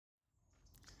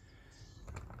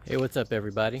Hey, what's up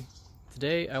everybody?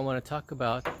 Today I want to talk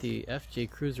about the FJ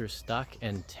Cruiser stock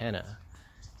antenna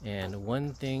and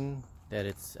one thing that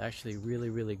it's actually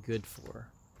really good for.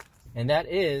 And that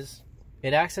is,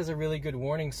 it acts as a really good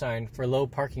warning sign for low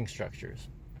parking structures.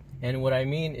 And what I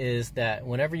mean is that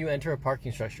whenever you enter a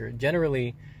parking structure,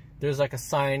 generally there's like a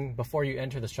sign before you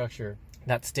enter the structure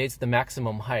that states the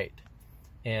maximum height.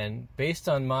 And based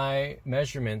on my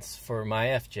measurements for my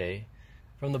FJ,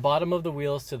 from the bottom of the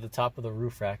wheels to the top of the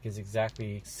roof rack is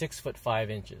exactly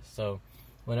 6'5". So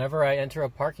whenever I enter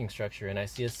a parking structure and I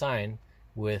see a sign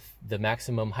with the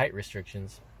maximum height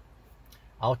restrictions,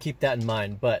 I'll keep that in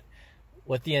mind. But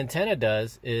what the antenna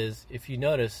does is, if you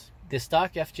notice, the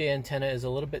stock FJ antenna is a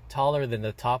little bit taller than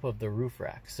the top of the roof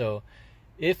rack. So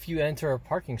if you enter a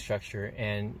parking structure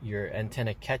and your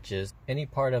antenna catches any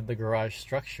part of the garage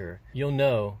structure, you'll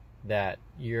know that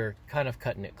you're kind of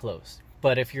cutting it close.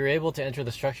 But if you're able to enter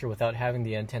the structure without having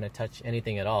the antenna touch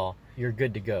anything at all, you're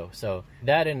good to go. So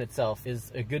that in itself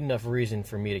is a good enough reason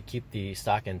for me to keep the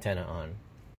stock antenna on.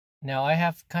 Now I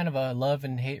have kind of a love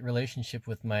and hate relationship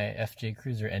with my FJ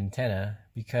Cruiser antenna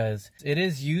because it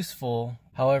is useful.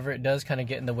 However, it does kind of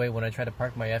get in the way when I try to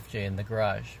park my FJ in the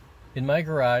garage. In my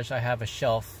garage, I have a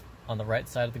shelf on the right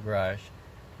side of the garage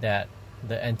that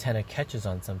the antenna catches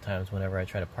on sometimes whenever I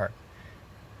try to park.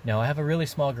 Now I have a really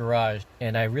small garage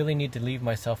and I really need to leave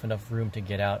myself enough room to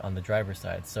get out on the driver's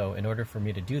side. So in order for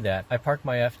me to do that, I park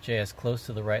my FJ as close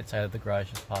to the right side of the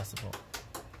garage as possible.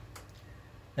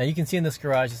 Now you can see in this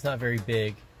garage it's not very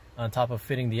big. On top of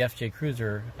fitting the FJ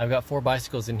Cruiser, I've got 4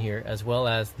 bicycles in here as well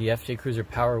as the FJ Cruiser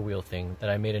power wheel thing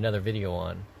that I made another video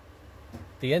on.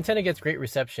 The antenna gets great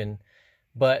reception,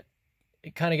 but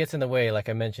it kind of gets in the way like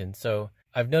I mentioned. So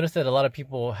I've noticed that a lot of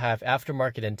people have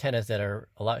aftermarket antennas that are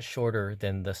a lot shorter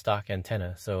than the stock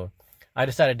antenna, so I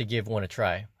decided to give one a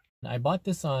try. I bought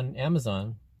this on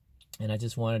Amazon and I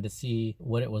just wanted to see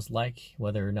what it was like,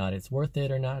 whether or not it's worth it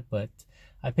or not, but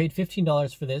I paid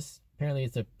 $15 for this. Apparently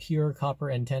it's a pure copper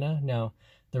antenna. Now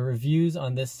the reviews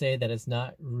on this say that it's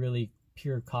not really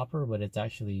pure copper, but it's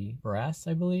actually brass,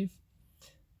 I believe.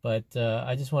 But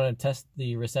I just want to test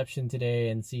the reception today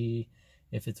and see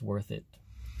if it's worth it.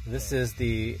 This is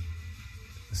the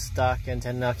stock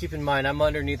antenna. Now keep in mind I'm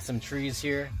underneath some trees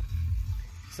here,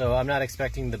 so I'm not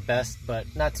expecting the best, but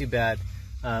not too bad.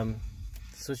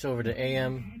 Switch over to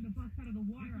AM.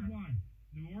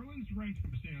 New Orleans ranks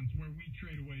for stands where we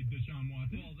trade away Deshaun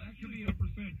Watson. Well, that should be a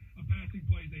percent of passing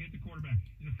plays they hit the quarterback.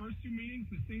 In the first 2 meetings,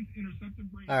 the Saints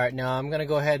intercepted Brady. Alright, now I'm going to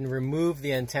go ahead and remove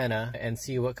the antenna and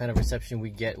see what kind of reception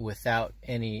we get without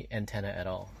any antenna at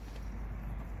all.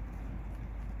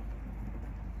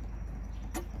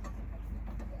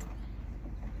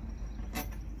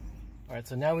 Alright,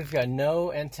 so now we've got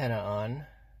no antenna on.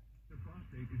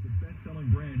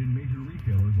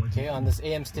 Okay, on this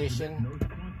AM station,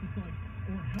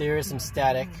 there is some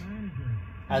static,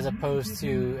 as opposed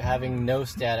to having no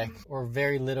static or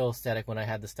very little static when I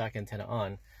had the stock antenna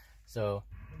on. So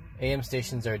AM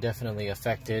stations are definitely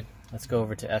affected. Let's go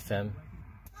over to FM.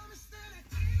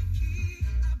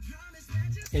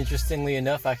 Interestingly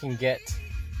enough, I can get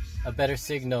a better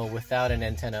signal without an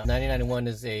antenna. 99.1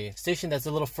 is a station that's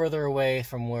a little further away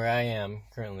from where I am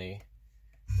currently.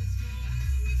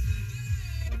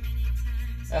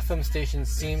 FM stations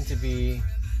seem to be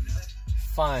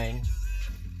fine.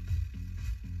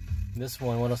 This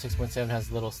one, 106.7,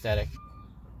 has little static.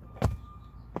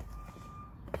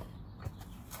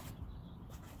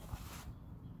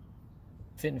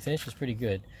 Fit and finish is pretty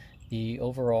good. The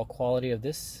overall quality of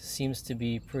this seems to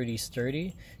be pretty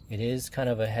sturdy. It is kind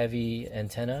of a heavy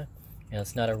antenna, and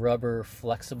it's not a rubber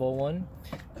flexible one,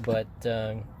 but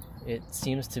it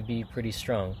seems to be pretty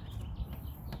strong.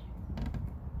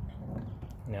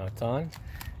 Now it's on.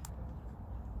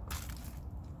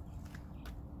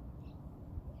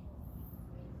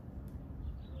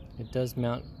 It does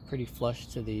mount pretty flush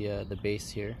to the base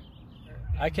here.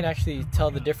 I can actually tell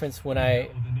the difference when I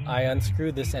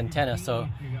unscrew this antenna. So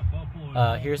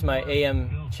here's my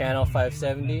AM channel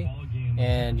 570,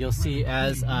 and you'll see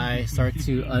as I start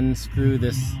to unscrew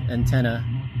this antenna,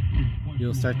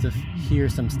 you'll start to hear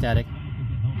some static.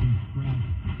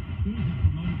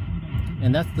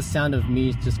 And that's the sound of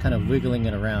me just kind of wiggling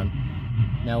it around.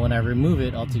 Now when I remove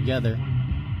it altogether,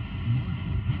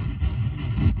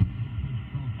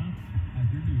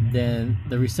 then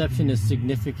the reception is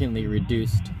significantly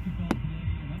reduced.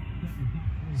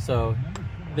 So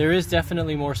there is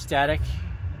definitely more static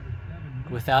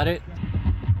without it.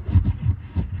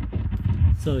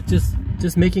 So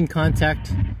just making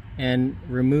contact and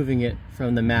removing it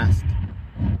from the mast,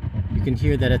 you can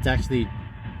hear that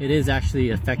it is actually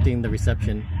affecting the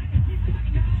reception.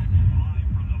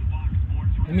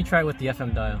 Let me try with the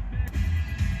FM dial.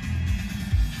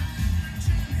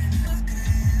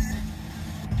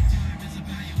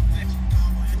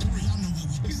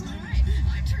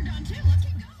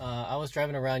 I was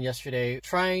driving around yesterday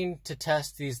trying to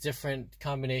test these different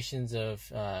combinations of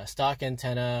stock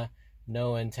antenna,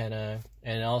 no antenna,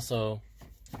 and also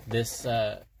this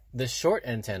short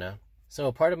antenna.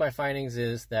 So part of my findings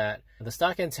is that the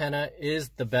stock antenna is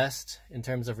the best in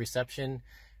terms of reception.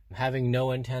 Having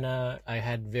no antenna, I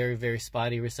had very, very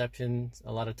spotty reception.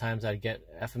 A lot of times I'd get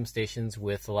FM stations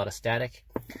with a lot of static.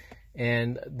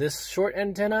 And this short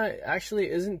antenna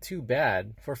actually isn't too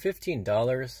bad. For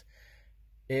 $15,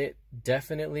 it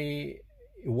definitely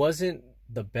wasn't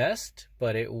the best,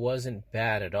 but it wasn't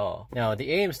bad at all. Now, the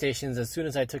AM stations, as soon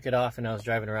as I took it off and I was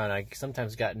driving around, I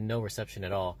sometimes got no reception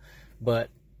at all. But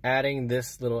adding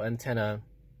this little antenna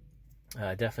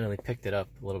definitely picked it up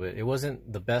a little bit. It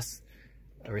wasn't the best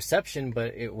reception,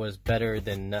 but it was better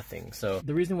than nothing. So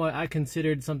the reason why I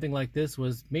considered something like this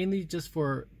was mainly just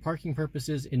for parking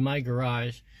purposes in my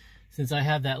garage, since I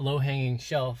have that low-hanging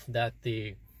shelf that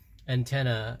the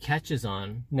antenna catches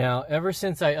on. Now, ever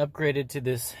since I upgraded to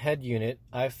this head unit,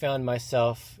 I've found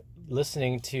myself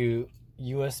listening to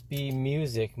USB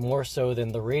music more so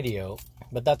than the radio.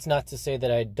 But that's not to say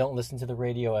that I don't listen to the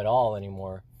radio at all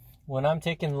anymore. When I'm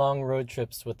taking long road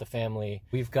trips with the family,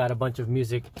 we've got a bunch of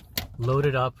music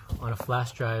loaded up on a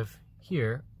flash drive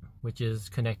here, which is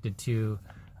connected to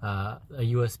a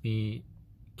USB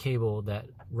cable that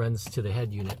runs to the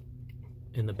head unit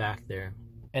in the back there.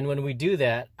 And when we do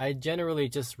that, I generally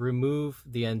just remove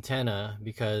the antenna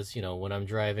because, you know, when I'm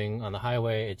driving on the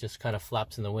highway, it just kind of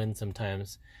flaps in the wind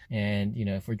sometimes. And, you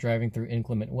know, if we're driving through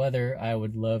inclement weather, I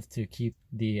would love to keep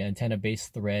the antenna base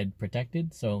thread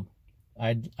protected. So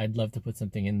I'd love to put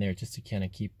something in there just to kind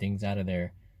of keep things out of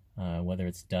there, whether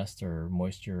it's dust or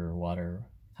moisture or water.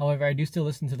 However, I do still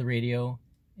listen to the radio.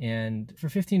 And for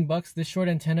 15 bucks, this short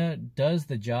antenna does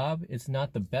the job. It's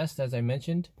not the best, as I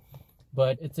mentioned,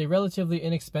 but it's a relatively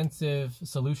inexpensive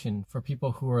solution for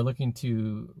people who are looking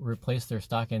to replace their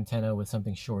stock antenna with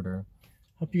something shorter.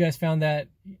 Hope you guys found that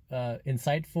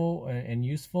insightful and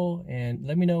useful, and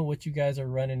let me know what you guys are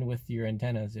running with your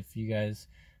antennas, if you guys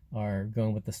are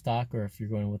going with the stock or if you're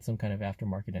going with some kind of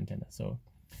aftermarket antenna. So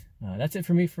that's it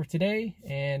for me for today,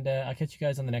 and I'll catch you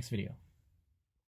guys on the next video.